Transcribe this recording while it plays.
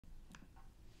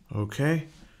Okay.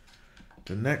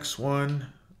 The next one,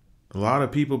 a lot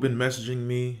of people been messaging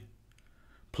me.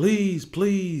 Please,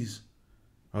 please.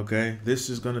 Okay, this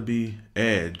is gonna be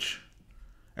Edge.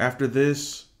 After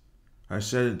this, I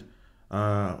said,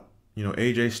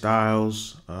 AJ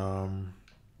Styles,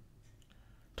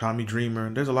 Tommy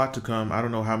Dreamer. There's a lot to come. I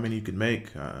don't know how many you could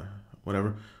make,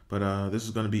 whatever. But this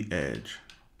is gonna be Edge.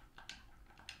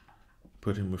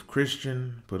 Put him with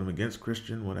Christian. Put him against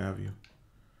Christian. What have you.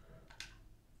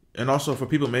 And also for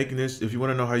people making this, if you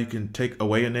want to know how you can take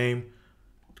away a name,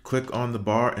 click on the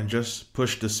bar and just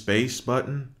push the space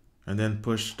button and then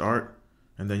push start,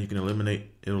 and then you can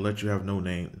eliminate. It'll let you have no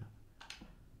name.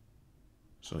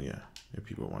 So yeah, if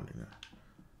people are wondering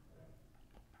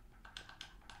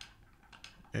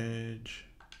that. Edge.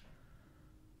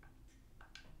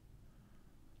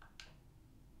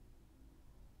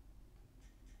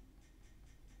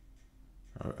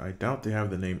 I doubt they have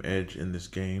the name Edge in this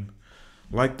game.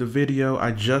 Like the video,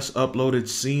 I just uploaded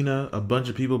Cena. A bunch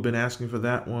of people have been asking for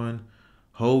that one.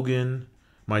 Hogan.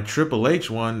 My Triple H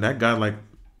one, that got like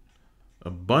a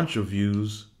bunch of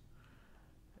views.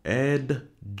 Ed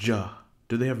Ja.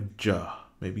 Do they have Ja?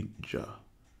 Maybe Ja.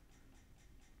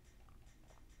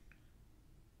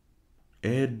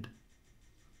 Ed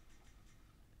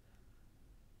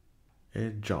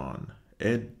John.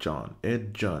 Ed John.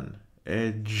 Ed Jun.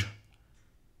 Edge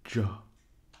Ja.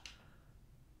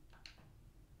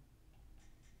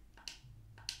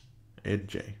 Ed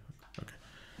J. Okay.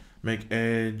 Make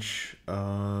Edge.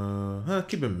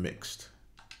 Keep it mixed.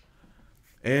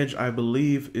 Edge, I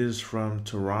believe, is from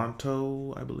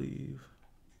Toronto. I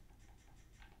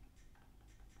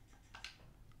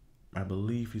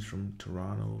believe he's from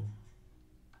Toronto.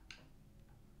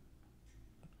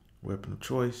 Weapon of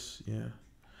choice, yeah.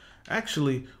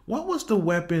 Actually, what was the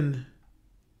weapon?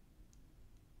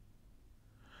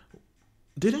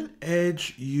 Didn't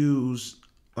Edge use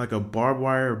like a barbed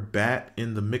wire bat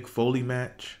in the Mick Foley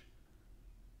match?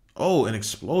 Oh, an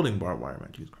exploding barbed wire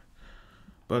match.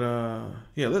 But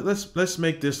yeah, let's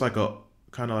make this like a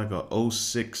kind of like a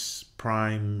 '06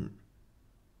 Prime.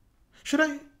 Should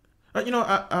I?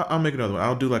 I'll make another one.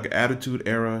 I'll do like an Attitude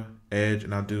Era Edge,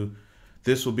 and I'll do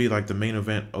this will be like the main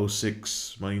event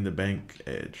 '06 Money in the Bank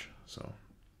Edge. So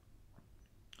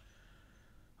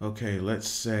okay, let's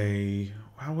say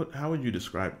how would you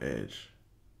describe Edge?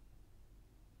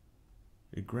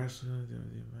 Aggressive,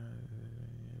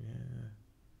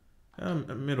 a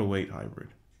middleweight hybrid.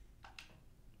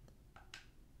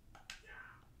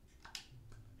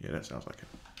 Yeah, that sounds like it.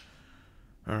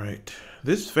 All right,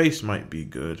 this face might be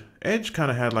good. Edge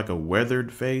kind of had like a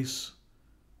weathered face.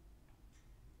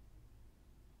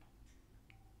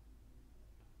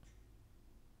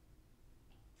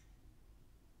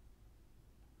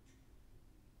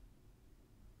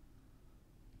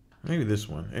 Maybe this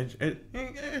one. Edge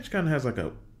kind of has like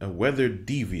a weathered,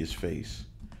 devious face.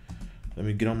 Let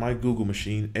me get on my Google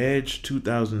machine. Edge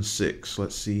 2006.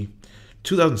 Let's see.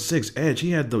 2006 Edge.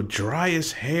 He had the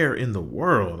driest hair in the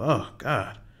world. Oh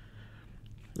God.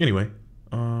 Anyway,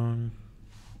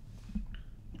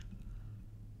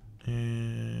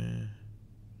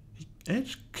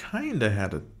 Edge kinda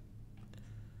had a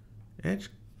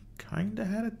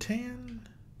tan.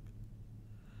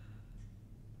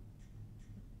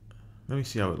 Let me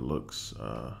see how it looks.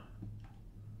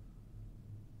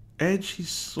 Edge, he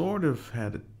sort of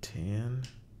had a tan.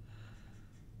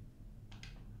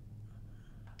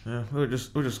 Yeah, we'll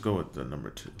just go with the number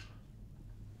 2.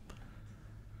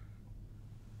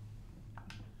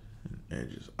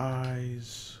 Edge's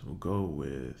eyes, we'll go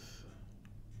with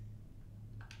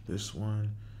this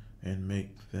one and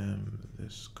make them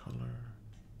this color.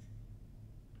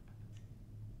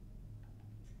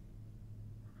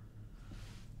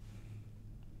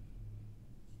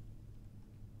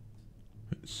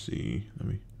 Let's see, let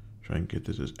me try and get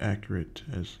this as accurate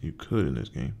as you could in this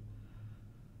game.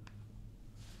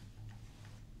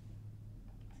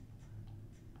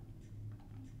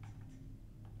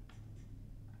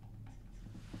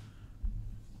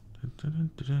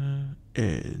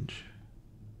 Edge.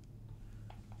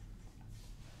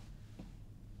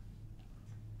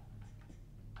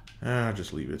 I'll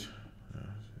just leave it.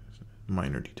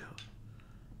 Minor details.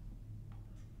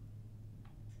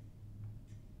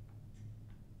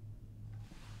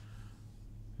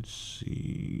 Let's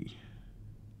see.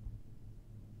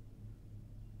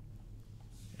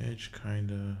 Edge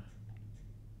kinda.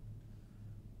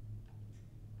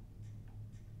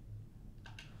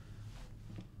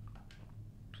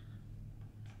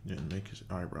 Yeah, make his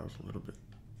eyebrows a little bit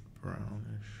brownish.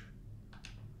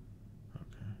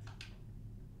 Okay.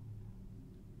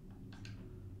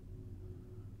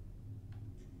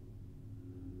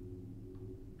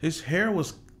 His hair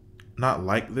was not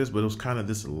like this, but it was kind of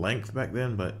this length back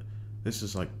then. But this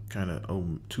is like kind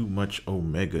of too much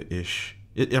Omega-ish.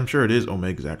 I'm sure it is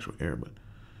Omega's actual hair, but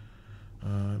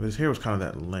his hair was kind of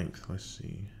that length. Let's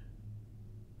see.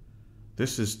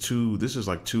 This is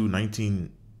like two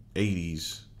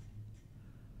 1980s.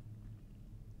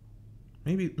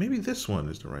 Maybe this one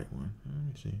is the right one. Let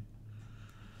me see.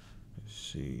 Let's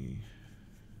see.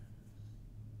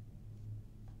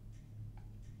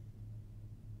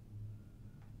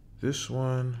 This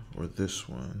one or this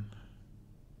one?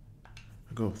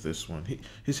 I'll go with this one.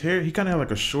 His hair, he kind of had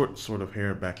like a short sort of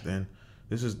hair back then.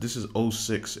 This is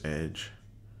 '06 Edge,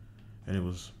 and it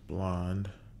was blonde.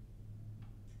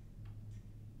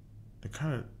 They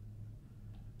kind of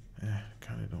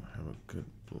don't have a good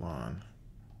blonde.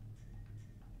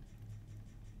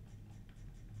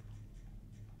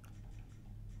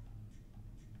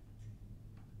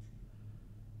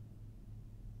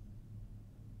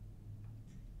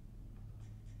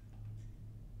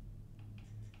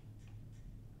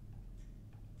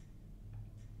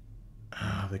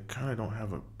 They kind of don't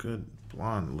have a good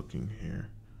blonde looking hair.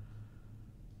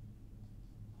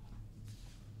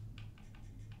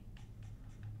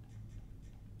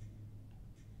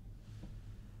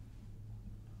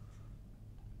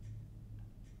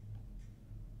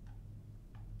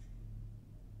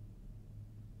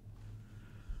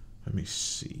 Let me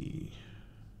see.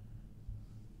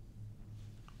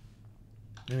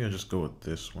 Maybe I'll just go with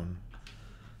this one.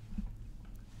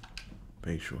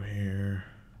 Facial hair.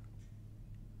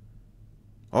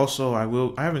 Also, I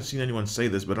haven't seen anyone say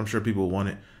this, but I'm sure people want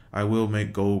it. I will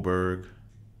make Goldberg.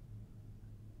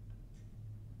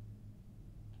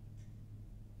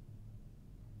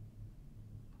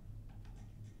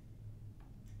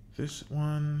 This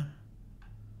one.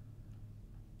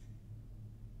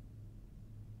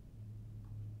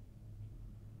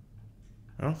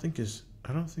 I don't think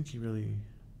he really.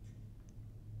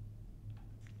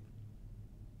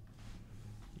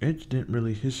 Edge didn't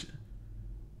really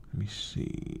let me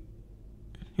see.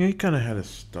 Yeah, he kind of had a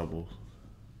stubble,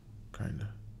 kind of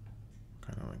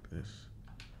like this.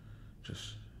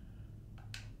 Just.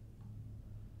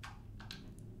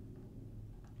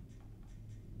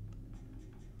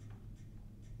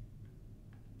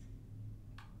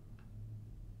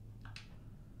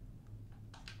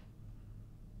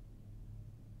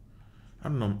 I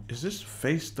don't know. Is this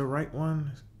face the right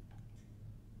one?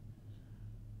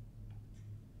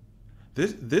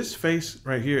 This face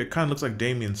right here, it kind of looks like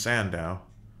Damien Sandow.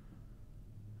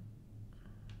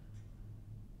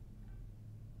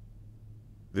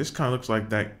 This kind of looks like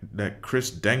that Chris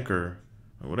Denker,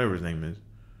 or whatever his name is.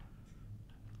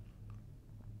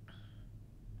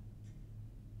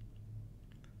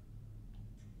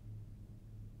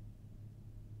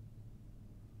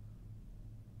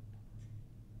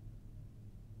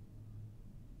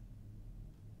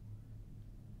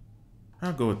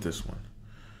 I'll go with this one.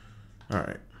 All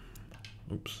right.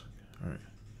 Oops. All right.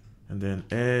 And then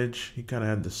Edge, he kind of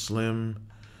had the slim.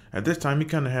 At this time, he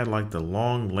kind of had like the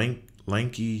long,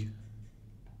 lanky,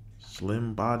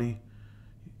 slim body.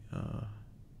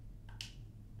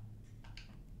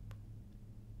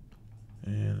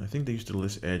 And I think they used to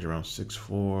list Edge around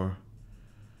 6'4".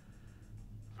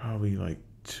 Probably like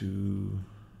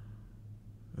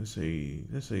let's say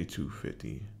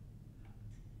 250.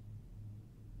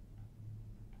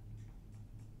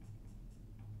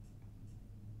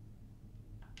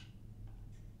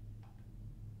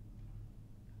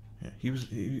 Yeah, he was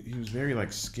very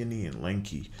like skinny and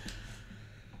lanky.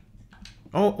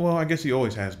 Oh, well, I guess he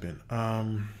always has been.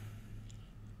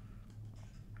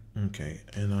 Okay,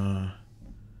 and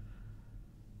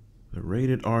the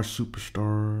rated R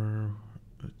superstar.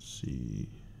 Let's see.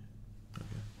 Okay.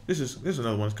 This is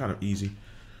another one. It's kind of easy.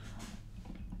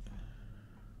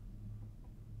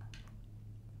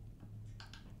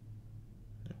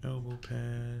 The elbow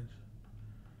pads.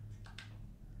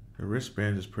 The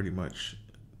wristband is pretty much.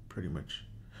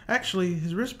 Actually,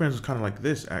 his wristbands is kind of like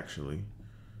this, actually.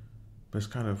 But it's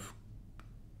kind of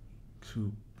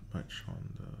too much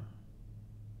on the.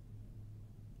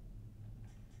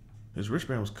 His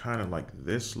wristband was kind of like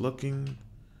this looking.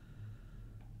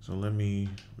 So let me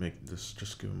make this,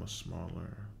 just give him a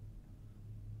smaller.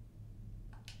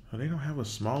 Oh, they don't have a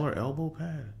smaller elbow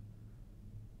pad?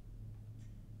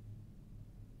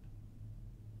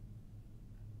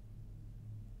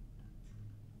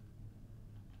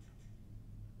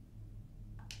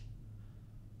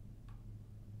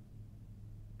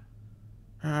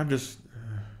 I just.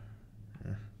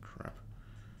 Crap.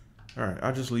 Alright,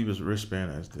 I'll just leave his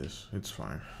wristband as this. It's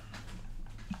fine.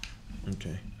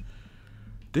 Okay.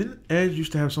 Didn't Edge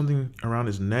used to have something around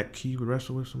his neck he would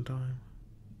wrestle with sometime?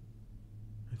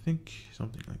 I think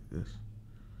something like this.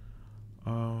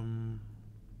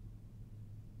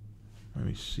 Let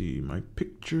me see my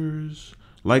pictures.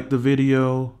 Like the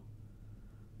video.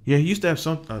 Yeah, he used to have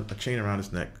a chain around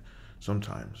his neck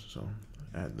sometimes. So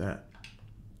add that.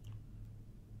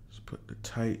 Let's put the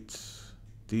tights.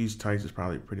 These tights is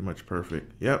probably pretty much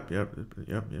perfect. Yep.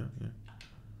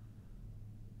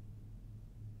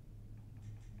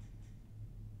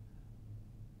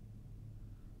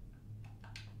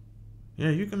 Yeah,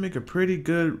 you can make a pretty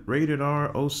good rated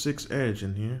R 06 Edge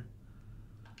in here.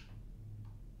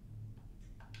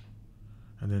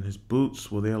 And then his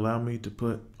boots, will they allow me to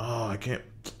put... Oh, I can't...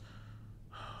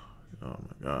 Oh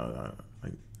my god.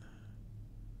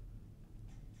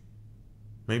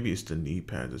 Maybe it's the knee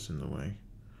pad that's in the way.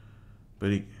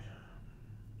 But he...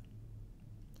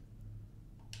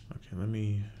 Okay, let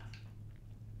me...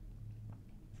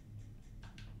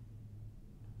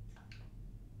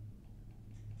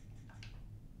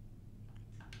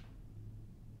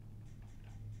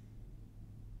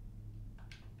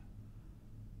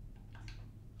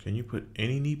 Can you put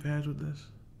any knee pads with this?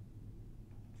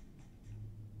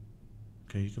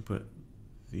 Okay, you can put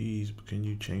these, but can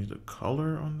you change the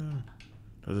color on them?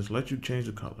 Does this let you change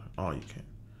the color? Oh, you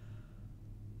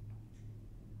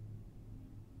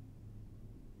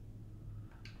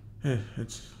can.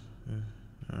 It's...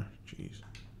 Jeez.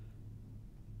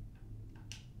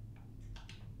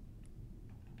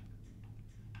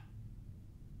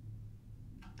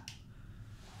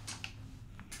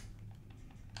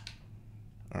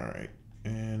 All right,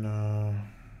 and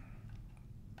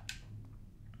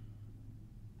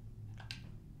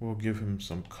we'll give him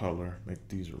some color. Make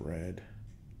these red.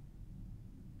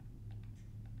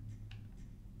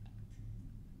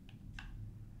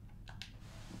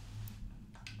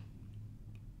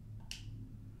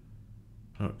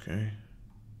 Okay.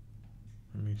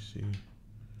 Let me see.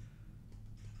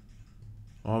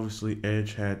 Obviously,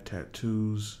 Edge had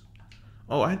tattoos.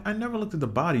 Oh, I never looked at the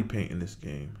body paint in this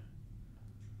game.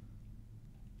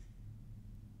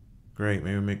 Great,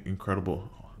 maybe make Incredible.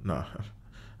 Nah,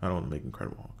 I don't want to make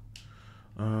Incredible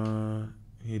Hulk.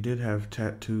 He did have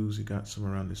tattoos. He got some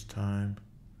around this time.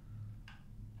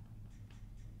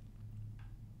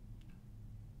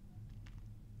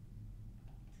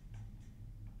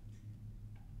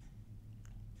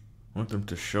 I want them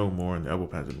to show more in the elbow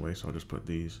pads anyway, so I'll just put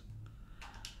these.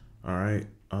 All right,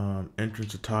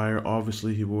 entrance attire.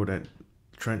 Obviously, he wore that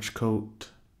trench coat.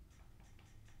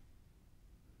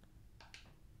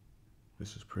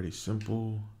 This is pretty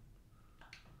simple.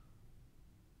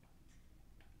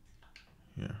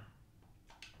 Yeah.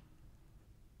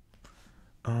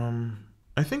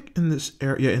 I think in this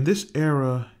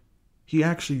era, he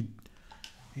actually,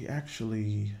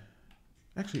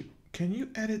 can you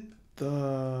edit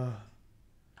the?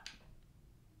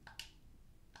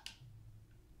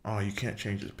 Oh, you can't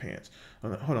change his pants.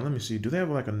 Hold on, let me see. Do they have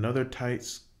like another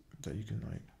tights that you can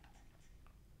like?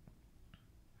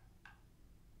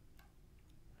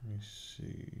 Let me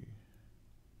see.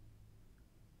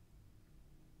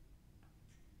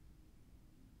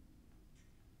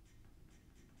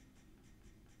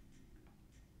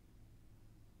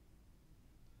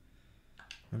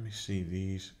 Let me see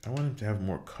these. I want him to have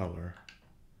more color.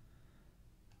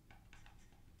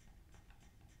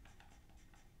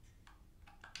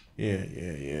 Yeah.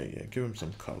 Give him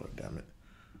some color, damn it.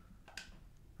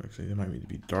 Actually, they might need to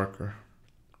be darker.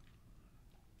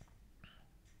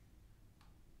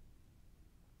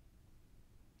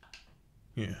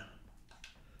 Yeah.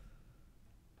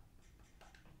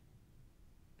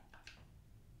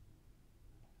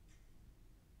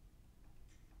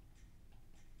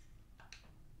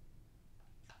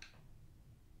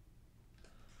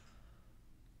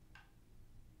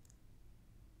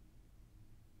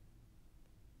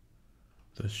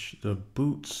 The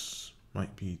boots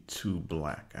might be too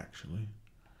black, actually.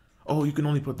 Oh, you can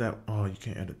only put that. Oh, you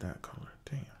can't edit that color.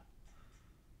 Damn.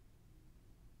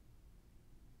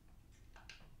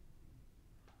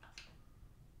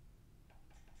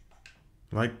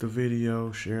 Like the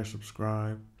video, share,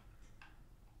 subscribe.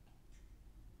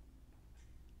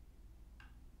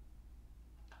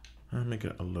 I'll make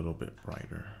it a little bit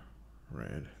brighter.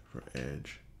 Red for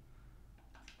Edge.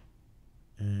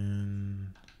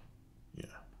 And yeah.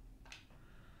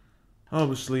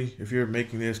 Obviously, if you're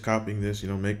making this, copying this,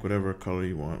 make whatever color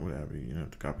you want, whatever. You don't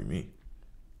have to copy me.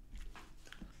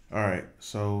 All right,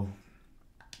 so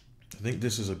I think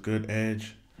this is a good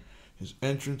Edge. His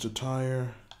entrance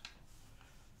attire.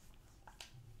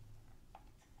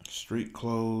 Street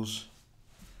clothes.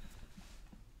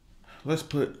 let's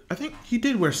put. I think he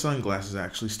did wear sunglasses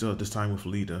actually. Still at this time with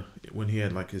Lita when he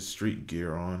had like his street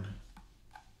gear on.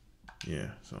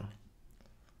 Yeah. So.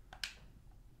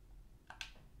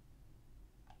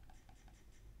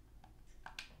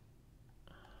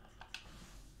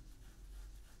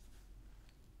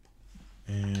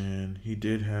 And he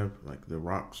did have like the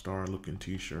rock star looking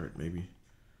T-shirt, maybe.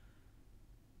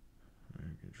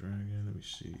 American Dragon. Let me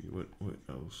see what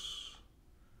else.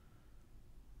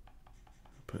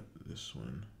 Put this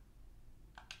one.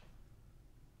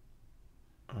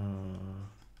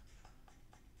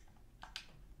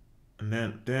 And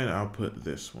then I'll put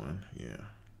this one. Yeah.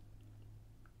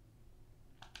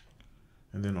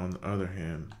 And then on the other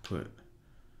hand, put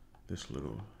this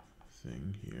little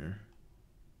thing here.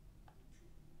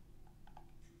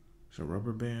 It's a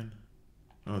rubber band.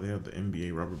 Oh, they have the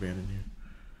NBA rubber band in here.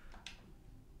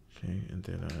 Okay, and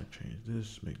then I change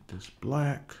this, make this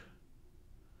black.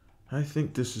 I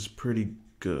think this is pretty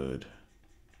good.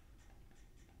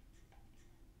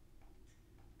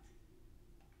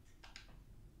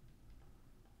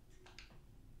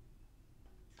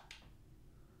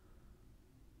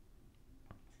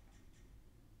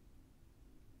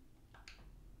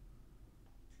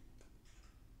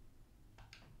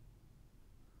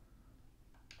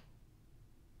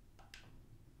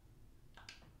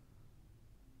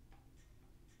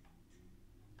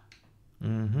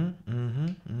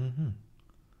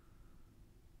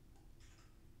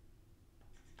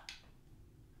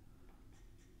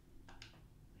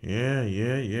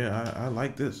 Yeah. I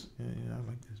like this. Yeah, I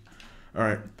like this. All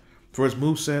right. For his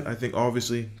moveset, I think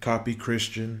obviously copy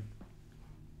Christian.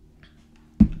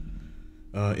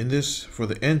 In this, for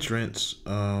the entrance,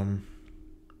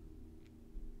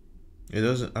 it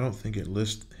doesn't. I don't think it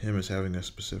lists him as having a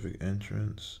specific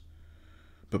entrance,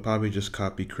 but probably just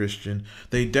copy Christian.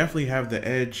 They definitely have the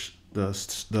edge, the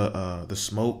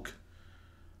smoke.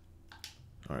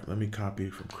 All right, let me copy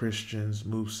from Christian's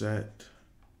moveset.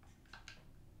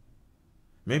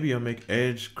 Maybe I'll make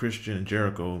Edge, Christian, and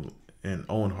Jericho and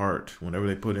Owen Hart whenever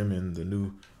they put him in the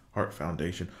new Hart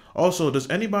Foundation. Also, does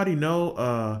anybody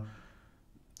know?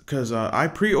 Because I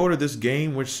pre-ordered this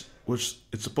game, which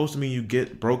it's supposed to mean you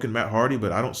get broken Matt Hardy,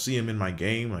 but I don't see him in my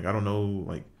game. Like I don't know,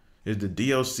 like is the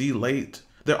DLC late?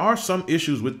 There are some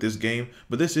issues with this game,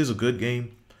 but this is a good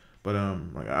game. But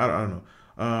like I don't know.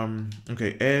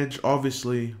 Okay, Edge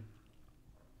obviously.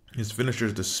 His finisher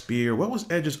is the spear. What was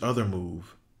Edge's other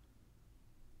move?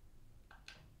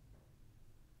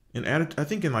 I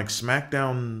think in like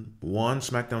SmackDown 1,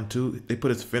 SmackDown 2, they put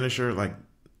his finisher like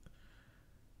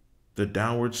the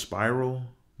downward spiral.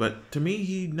 But to me,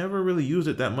 he never really used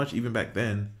it that much even back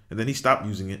then. And then he stopped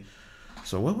using it.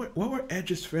 So what were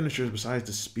Edge's finishers besides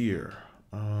the spear?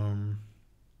 Damn,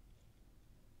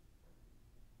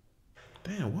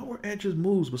 what were Edge's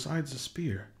moves besides the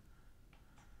spear?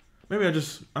 Maybe I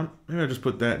just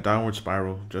put that downward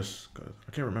spiral just because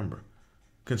I can't remember.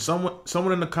 Can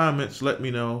someone in the comments let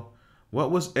me know what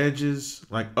was Edge's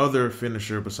like other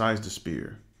finisher besides the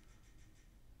spear?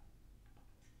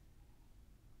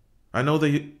 I know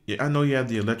he had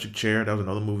the electric chair. That was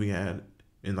another movie he had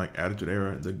in like Attitude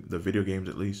Era, the video games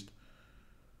at least.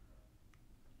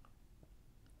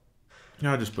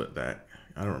 Yeah, I'll just put that.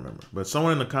 I don't remember. But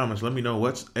someone in the comments let me know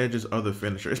what's Edge's other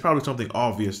finisher. It's probably something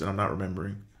obvious that I'm not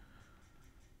remembering.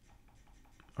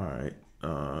 All right.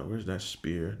 Where's that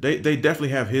spear? They definitely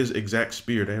have his exact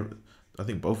spear. They have, I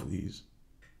think, both of these.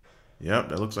 Yep,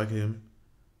 that looks like him.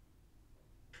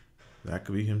 That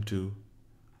could be him too.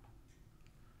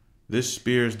 This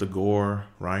spear is the Gore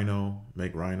Rhino.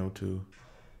 Make Rhino too.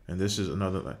 And this is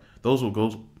another. Like, those will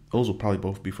probably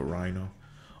both be for Rhino.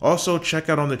 Also, check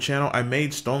out on the channel. I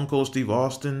made Stone Cold Steve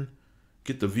Austin.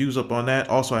 Get the views up on that.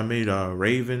 Also, I made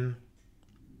Raven.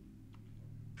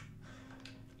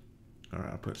 All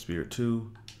right, I'll put Spirit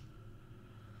 2.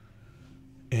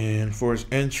 And for his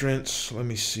entrance, let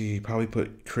me see. Probably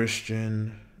put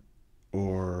Christian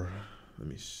or let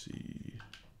me see.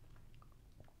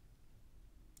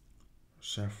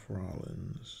 Seth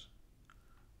Rollins.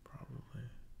 Probably.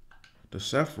 The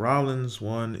Seth Rollins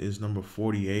one is number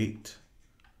 48.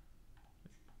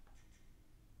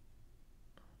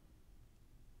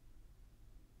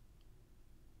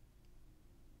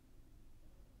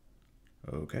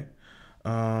 Okay.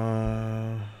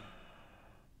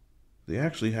 They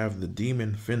actually have the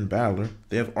Demon Finn Balor.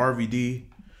 They have RVD.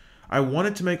 I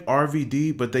wanted to make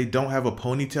RVD, but they don't have a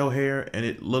ponytail hair, and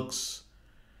it looks...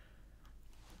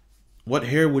 What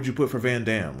hair would you put for Van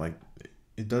Dam? Like,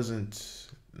 it doesn't...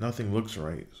 Nothing looks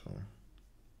right, so...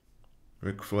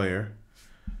 Ric Flair.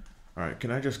 Alright,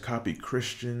 can I just copy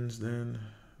Christians then?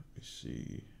 Let me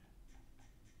see...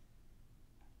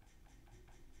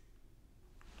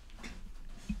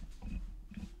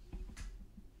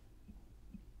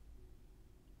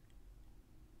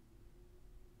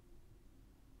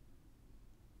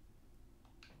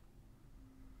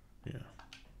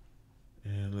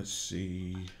 Let's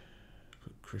see.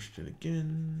 Put Christian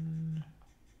again.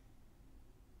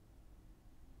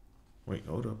 Wait,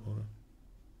 hold up.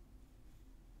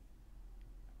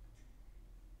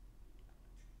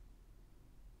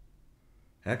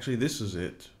 Actually, this is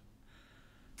it.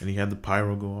 And he had the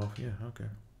pyro go off. Yeah, okay.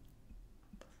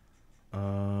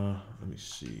 Let me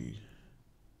see.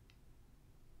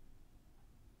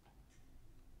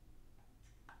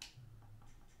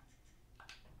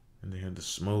 And they had the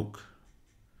smoke.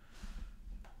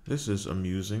 This is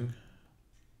amusing.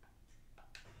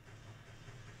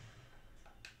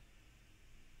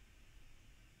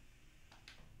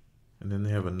 And then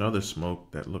they have another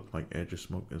smoke that looked like Edge's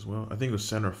smoke as well. I think it was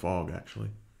center fog,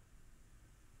 actually.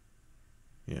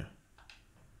 Yeah.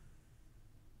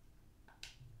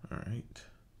 All right.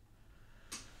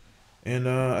 And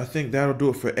I think that'll do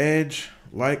it for Edge.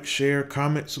 Like, share,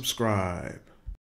 comment, subscribe.